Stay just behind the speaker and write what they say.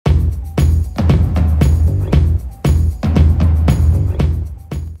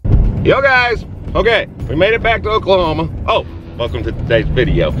Yo guys, okay, we made it back to Oklahoma. Oh, welcome to today's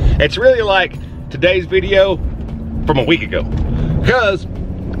video. It's really like today's video from a week ago because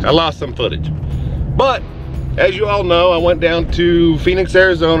I lost some footage. But as you all know, I went down to Phoenix,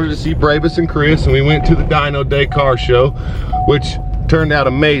 Arizona to see Bravis and Chris, and we went to the DYNO Day car show, which turned out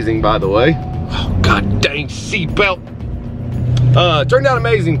amazing, by the way. Oh, god dang seatbelt. Turned out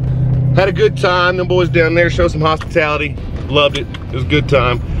amazing. Had a good time. Them boys down there showed some hospitality. Loved it. It was a good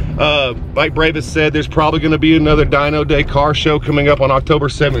time. Like Bravis said, there's probably going to be another DYNO Day car show coming up on October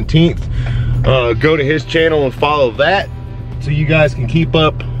 17th. Go to his channel and follow that so you guys can keep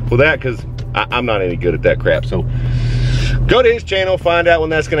up with that, because I'm not any good at that crap. So go to his channel, find out when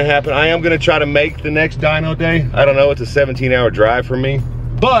that's going to happen. I am going to try to make the next DYNO Day. I don't know, it's a 17-hour drive for me.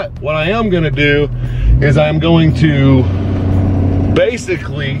 But what I am going to do is I'm going to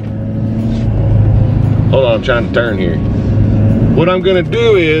basically, hold on, I'm trying to turn here. What I'm gonna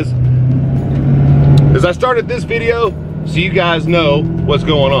do is I started this video so you guys know what's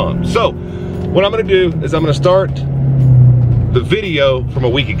going on. So what I'm gonna do is I'm gonna start the video from a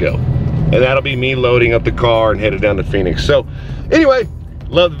week ago, and that'll be me loading up the car and headed down to Phoenix. So anyway,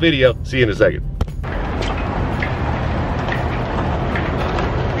 love the video. See you in a second.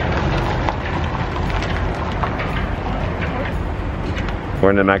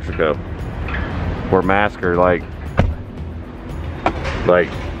 We're in New Mexico, where masks are like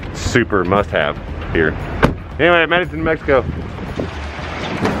super must-have here. Anyway, I made it to New Mexico.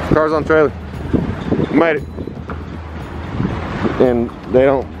 Car's on trailer. Made it. And they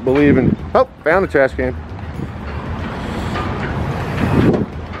don't believe in, oh, found the trash can.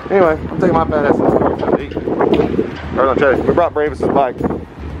 Anyway, I'm taking my fat ass to eat. Car's on trailer. We brought Bravis's bike.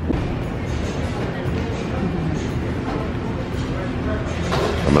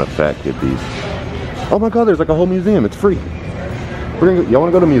 I'm gonna fat kid these. Oh my god, there's like a whole museum. It's free. We're gonna go, y'all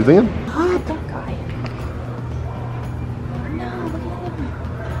wanna go to a museum? Oh, that guy. No, look at him.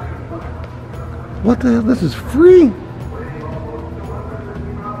 What the hell? This is free.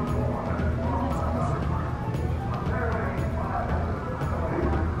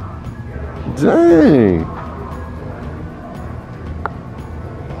 Dang.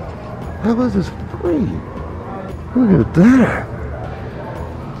 How is this free? Look at that.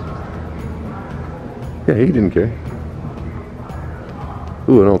 Yeah, he didn't care.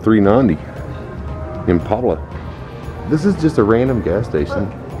 Ooh, an old 390 Impala. This is just a random gas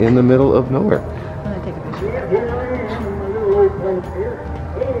station in the middle of nowhere. I'm gonna take a picture.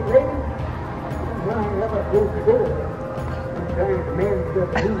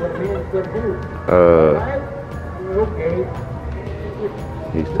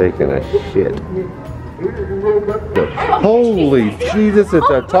 He's taking a shit. Holy Jesus, it's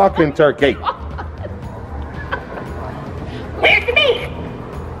a talking turkey. Where's the beef?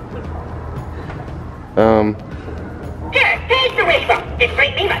 Here, take the wishbone. It's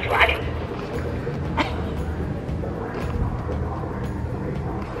straight me much water.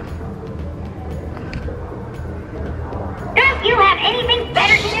 Don't you have anything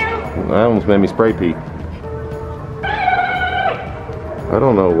better to do? That almost made me spray pee. I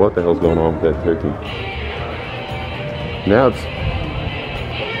don't know what the hell's going on with that turkey. Now it's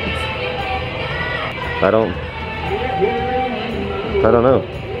I don't know.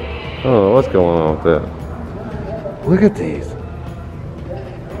 I don't know what's going on with that. Look at these.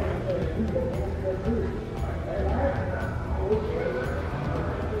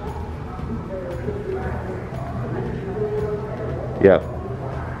 Yeah.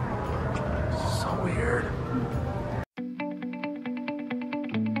 So weird.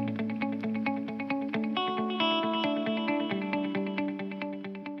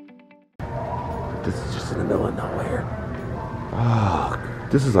 This is just in the middle of nowhere. Oh,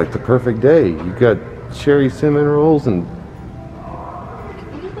 this is like the perfect day. You got cherry cinnamon rolls and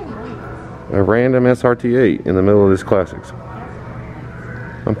a random SRT8 in the middle of this classics.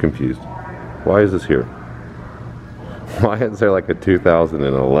 I'm confused. Why is this here? Why is there like a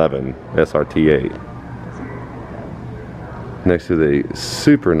 2011 SRT8 next to the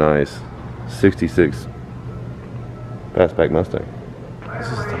super nice 66 fastback Mustang?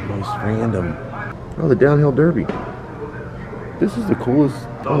 This is the most random. Oh, the downhill derby. This is the coolest.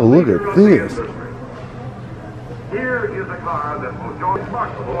 Oh, look at this.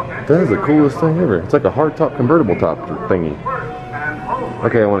 That is the coolest thing ever. It's like a hardtop convertible top thingy.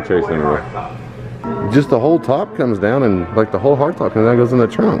 Okay, I want to chase anyway. Just the whole top comes down, and like the whole hardtop comes down and goes in the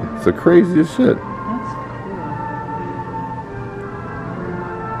trunk. It's the craziest shit.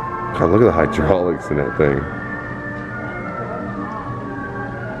 God, look at the hydraulics in that thing.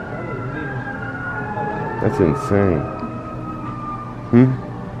 That's insane.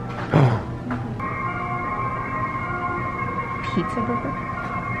 Pizza burger?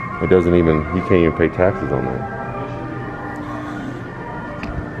 It doesn't even, you can't even pay taxes on that.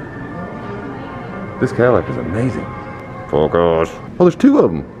 This Cadillac is amazing. Oh gosh. Oh, there's two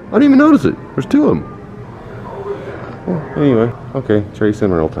of them. I didn't even notice it. There's two of them. Well, anyway, okay, Trade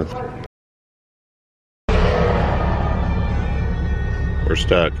Center all time. We're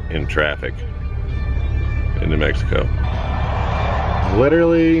stuck in traffic in New Mexico.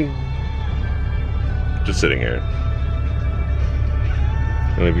 Literally just sitting here.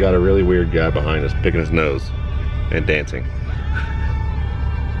 And we've got a really weird guy behind us picking his nose and dancing. I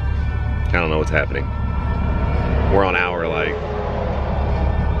don't know what's happening. We're on hour like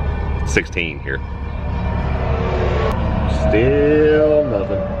 16 here. Still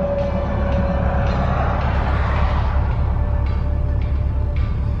nothing.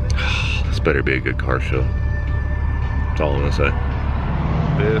 This better be a good car show. That's all I'm gonna say.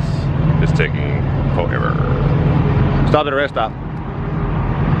 This is taking forever. Stop at a rest stop.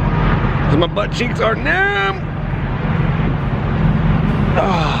 Cause my butt cheeks are numb.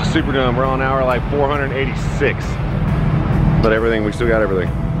 Oh, super dumb. We're on hour like 486. But everything, we still got everything.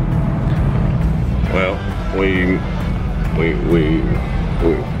 Well, we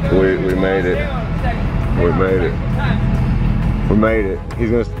made it. We made it. We made it. He's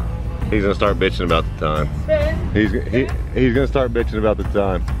gonna start bitching about the time. He's gonna start bitching about the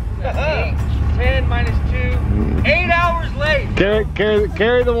time. 10 minus 2. 8 hours late.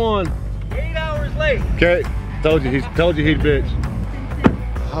 Carry the one. 8 hours late. Okay. Told you he'd bitch.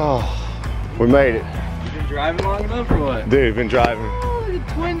 Oh, we made it. You been driving long enough or what? Dude, been driving. Oh, look at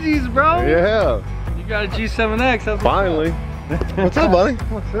twinsies, bro. Yeah. You got a G7X. That's Finally. What's up, buddy?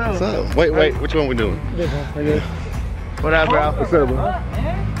 What's up? What's up? Wait, which one we doing? What up, bro? What's up, bro?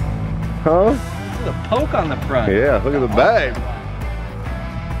 Man? Huh? There's a poke on the front. Yeah, look at the bag.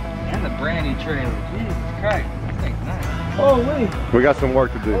 And the brand new trailer. Jesus Christ. This thing's nice. Oh, wait. We got some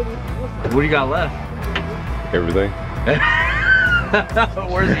work to do. What do you got left? Everything.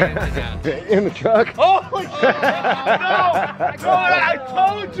 Where's the engine at? In the truck. Oh, no! I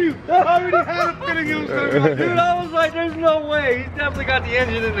told you! I already had a feeling it was gonna be. Dude, I was like, there's no way. He's definitely got the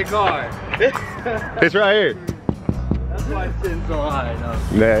engine in the car. It's right here. That's why it's sitting so high. No.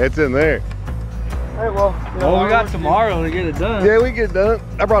 Yeah, it's in there. Alright, well, we got tomorrow to get it done. Yeah, we get it done.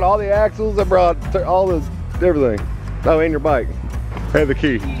 I brought all the axles. I brought all the everything. Oh, and your bike. And the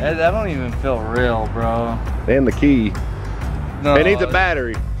key. That don't even feel real, bro. And the key. No, It needs a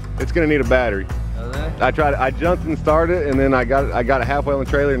battery. It's gonna need a battery. Does it? I jumped and started it, and then I got it halfway on the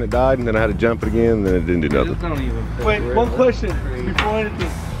trailer and it died, and then I had to jump it again, and then it didn't do This nothing. don't even feel Wait, real. one question Crazy. before anything.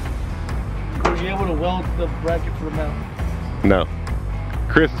 Were you able to weld the bracket for the mount? No.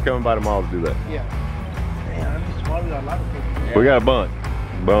 Chris is coming by tomorrow to do that. Yeah. Man, I'm just wondering a lot of things. We got a bunch.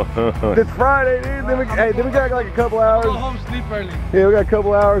 It's Friday, dude. Then we got like a couple hours. Go home, sleep early. Yeah, we got a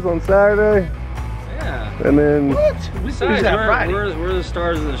couple hours on Saturday, Yeah. and then Besides, that Friday? we're the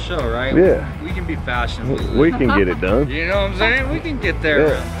stars of the show, right? Yeah. We can be fashionable. we can get it done. You know what I'm saying? We can get there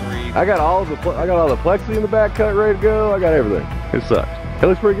Yeah. around 3. I got all the plexi in the back cut ready to go. I got everything. It sucks. It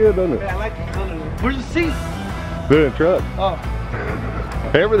looks pretty good, doesn't it? Man, I like the color. Where's the seat? Put it in the truck. Oh.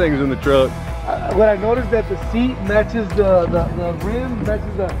 Everything's in the truck. What I noticed that the seat matches the rim,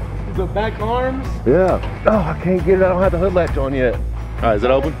 matches the back arms. Yeah. Oh, I can't get it. I don't have the hood latch on yet. All right, is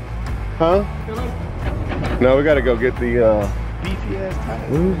it open? Huh? No, we got to go get the. Beefy ass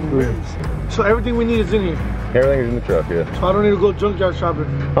tires. So everything we need is in here. Everything's in the truck. Yeah. So I don't need to go junkyard shopping.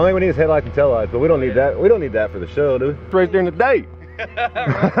 Only thing we need is headlights and taillights, but we don't need that. We don't need that for the show, do we? It's right there in the day.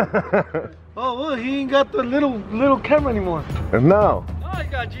 Oh well, he ain't got the little camera anymore. No. Oh, you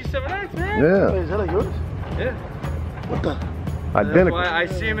got G7X, man? Yeah. Is that like yours? Yeah. What the? That's Identical. why I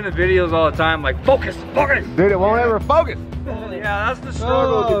see him in the videos all the time, like, focus, focus! Dude, it won't ever focus. Yeah, that's the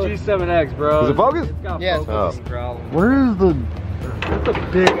struggle with the G7X, bro. Is it focus? It's got Yeah, it's focus focused. problem. Where is the? It's a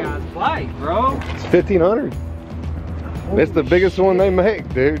big ass bike, bro. It's 1500. It's the biggest one they make,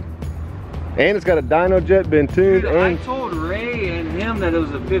 dude. And it's got a dyno jet, been tuned. Dude, I and told Ray and him that it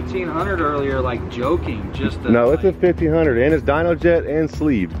was a 1500 earlier, like joking, just to, no, it's a like, 1500, and it's dyno jet and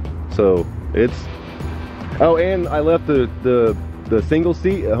sleeved. So it's. Oh, and I left the single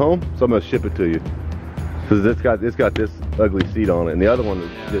seat at home, so I'm gonna ship it to you. Cause it's got this ugly seat on it, and the other one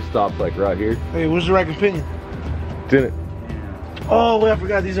just stops like right here. Hey, where's the rack and pinion? It's in it. Oh wait, I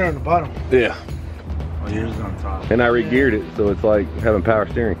forgot these are on the bottom. Yeah. Oh, yours is on top. And I re-geared it, so it's like having power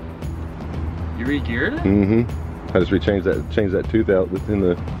steering. You re-geared it? Mm-hmm. I just changed that tooth out that's in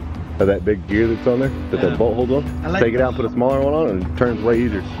the of that big gear that's on there that Yeah. that bolt holds on. I like Take it out, and put a smaller one on, and it turns way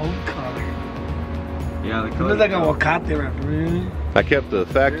easier. Home color. Yeah, the It color. looks like a Wakate wrapper, man. I kept the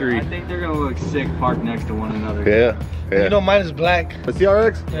factory. I think they're gonna look sick parked next to one another. Yeah, yeah. You know, mine is black. The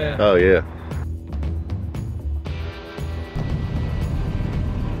CRX? Yeah. Oh yeah.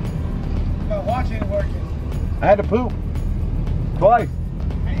 My watch ain't working. I had to poop. Twice.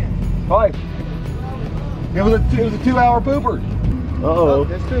 Twice. It was a 2-hour pooper. Uh-oh.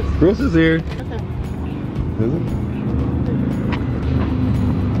 That's good. Chris is here. Is it?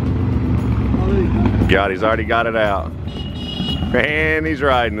 God, he's already got it out. And he's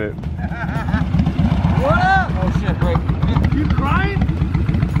riding it. What up? Oh shit, break. You crying?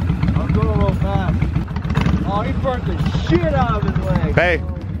 I'm going a little fast. Oh, he burnt the shit out of his leg. Hey,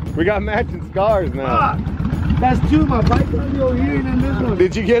 we got matching scars now. Fuck. That's two. My bike on over here and then this one.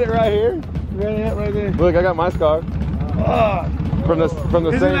 Did you get it right here? Right there. Look, I got my scar. From the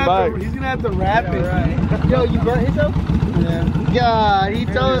same bike. He's gonna have to wrap it. Right. Yo, you burnt yourself? Yeah. God, he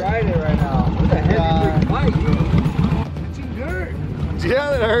told. Ride it right now. What the heavy bike, bro? It's hurt.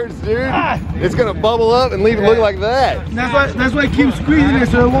 Yeah, that hurts, dude. It's gonna bubble up and leave it look like that. That's why I keep squeezing it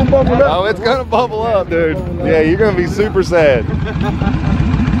so it won't bubble up. Oh, it's gonna bubble up, dude. Yeah, you're gonna be super sad.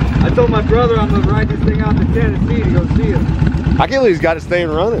 I told my brother I'm gonna ride this thing out to Tennessee to go see him. I can at least got it staying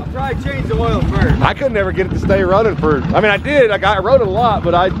running. I'll probably change the oil first. I could never get it to stay running for. I mean, I did. I rode it a lot,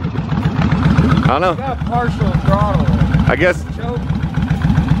 but I don't know. Got partial throttle. I guess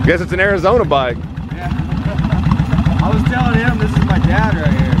it's an Arizona bike. Yeah. I was telling him this is my dad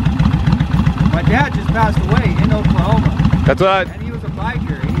right here. My dad just passed away in Oklahoma. That's what And he was a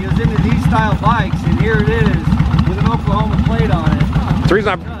biker. And he was into these style bikes. And here it is with an Oklahoma plate on it.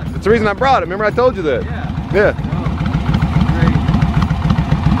 That's the reason I brought it. Remember I told you that? Yeah. Yeah.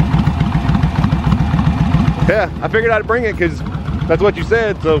 Yeah, I figured I'd bring it because that's what you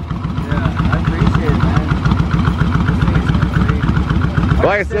said, so. Yeah, I appreciate it, man. This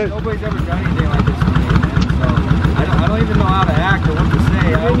Like I said, nobody's ever done anything like this for me, man. So I don't even know how to act or what to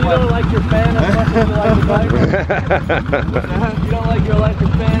say. And you don't like your fan as much as you like the bike? You don't like your electric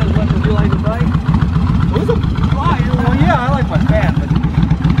fan as much as you like the bike? Who's a flyer? Well, yeah, I like my fan, but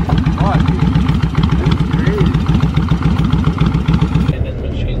fuck, dude. That's crazy.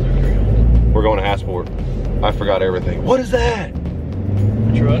 we're going to Hasport. I forgot everything. What is that?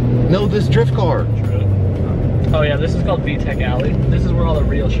 Truck? No, this drift car. Oh yeah, this is called VTech Alley. This is where all the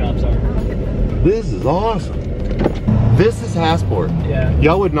real shops are. This is awesome. This is Hasport. Yeah.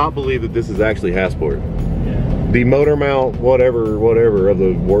 Y'all would not believe that this is actually Hasport. Yeah. The motor mount, whatever of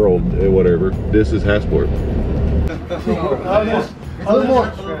the world, whatever. This is Hasport. A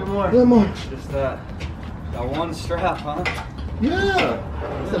little more. Just that one strap, huh?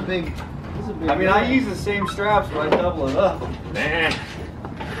 Yeah. It's a big. I mean, I use the same straps, but I double it up. Nah.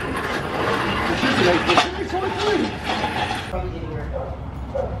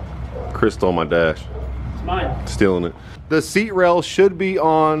 Chris stole my dash. It's mine. Stealing it. The seat rail should be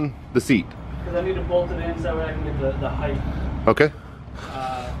on the seat. Because I need to bolt it in so that I can get the height Okay.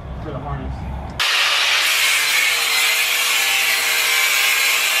 for the harness.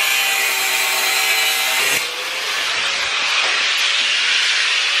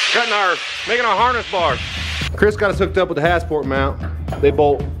 Making our harness bar. Chris got us hooked up with the Hasport mount.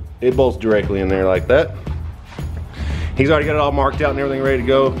 It bolts directly in there like that. He's already got it all marked out and everything ready to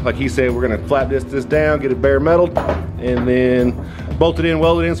go. Like he said, we're gonna flap this down, get it bare metaled, and then bolt it in,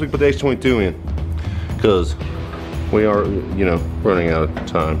 weld it in so we can put the H22 in. Cause we are, you know, running out of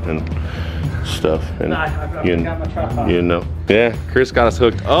time and stuff. And I've got my tripod. you know. Yeah, Chris got us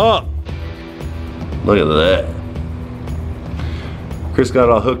hooked up. Look at that. Chris got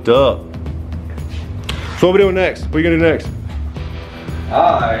it all hooked up. So what are we doing next? What are you gonna do next?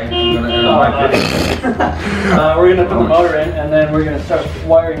 I'm gonna enter my video. We're gonna put the motor in, and then we're gonna start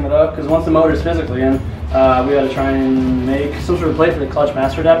wiring it up. Because once the motor is physically in, we gotta try and make some sort of plate for the clutch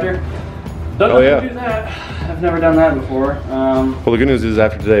master adapter. Don't know how to do that. I've never done that before. Well, the good news is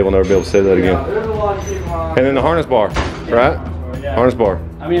after today, we'll never be able to say that again. There's a lot of people on. And then the harness bar, right? Yeah. Harness bar.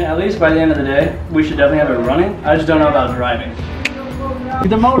 I mean, at least by the end of the day, we should definitely have it running. I just don't know about driving.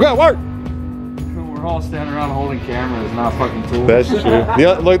 The motor. We got work. We're all standing around holding cameras, not fucking tools. That's true.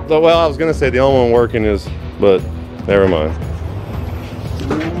 Well, I was gonna say the only one working is, but never mind.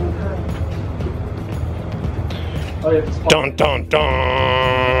 Oh, yeah, it's Dun dun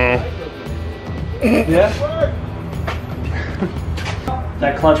dun. Yeah.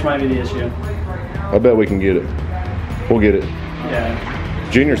 That clutch might be the issue. I bet we can get it. We'll get it.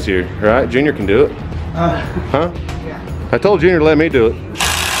 Yeah. Junior's here, right? Junior can do it. Huh? I told Junior to let me do it.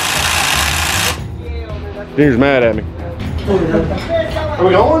 Junior's mad at me. Are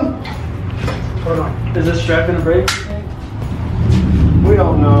we going? Is this strap gonna break? We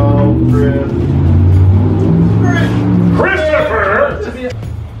don't know, Chris. Christopher!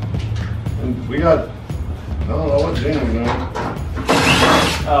 We got, I don't know what Jim was doing.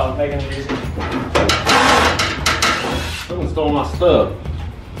 Oh, making it easy. Someone stole my stuff.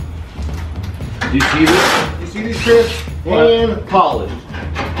 Do you see this? You see these, Chris? And polished.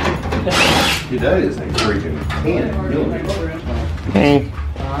 Dude, that is a freaking 10 millimeter.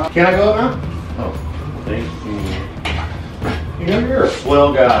 Can I go up now? Oh, thank you. You know, you're a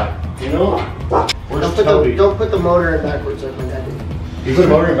swell guy. You know? Where's Toby? Don't put the motor in backwards like my dad did. You put the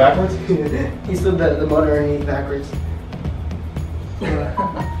motor in backwards? He slid the motor underneath backwards.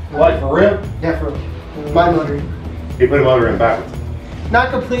 What, for real? Yeah, for real. My motor. He put the motor in backwards.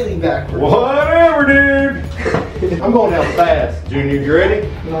 Not completely backwards. Whatever, dude. I'm going down fast, Junior. You ready?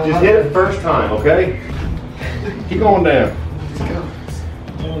 Just hit it first time, okay? Keep going down. Let's go.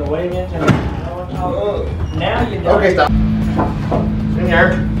 Doing the weighting engine. Now you know. Okay, stop. In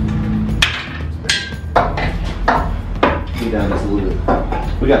here. Go down just a little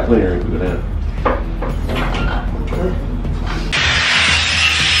bit. We got plenty of room to go down.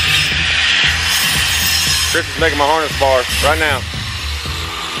 Chris is making my harness bar right now.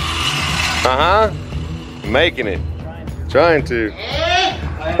 Making it. Trying to.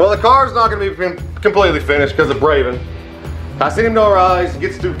 Well, the car's not going to be completely finished because of Braven. I sent him to our eyes, he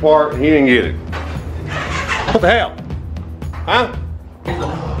gets to the part, and he didn't get it. What the hell? Huh?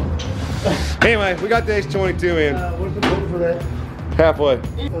 Anyway, we got the H22 in. What's the code for that? Halfway.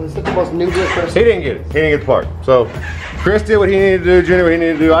 It's the most nuclear person. He didn't get it. He didn't get the part. So, Chris did what he needed to do, Junior what he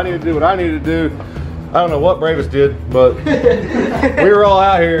needed to do, I needed to do what I needed to do. I don't know what Bravis did, but we were all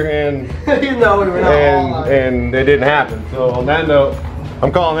out here and You know we were not all out here. and it didn't happen. So on that note,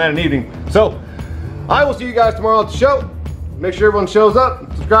 I'm calling that an evening. So I will see you guys tomorrow at the show. Make sure everyone shows up,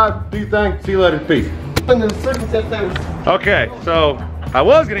 subscribe, do your thing. See you later. Peace. When the circumstance Okay, so I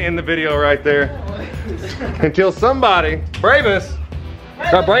was gonna end the video right there until somebody, Braven.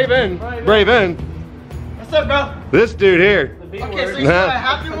 What's up, bro? This dude here. Okay, so you know what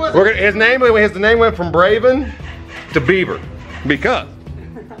happened was? His name went from Braven to Beaver because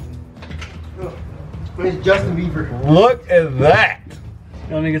It's Justin Bieber. look at that.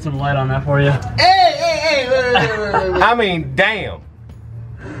 Let me get some light on that for you. Hey, wait. I mean, damn.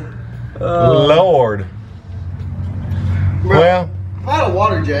 Lord. Bro, Well, if I had a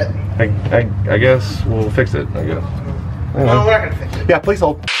water jet. I guess we'll fix it. I guess. No, we're not gonna fix it. Yeah, please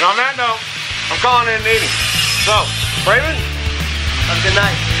hold. And on that note, I'm calling it an evening. So, Braven. Have a good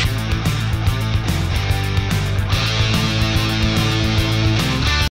night.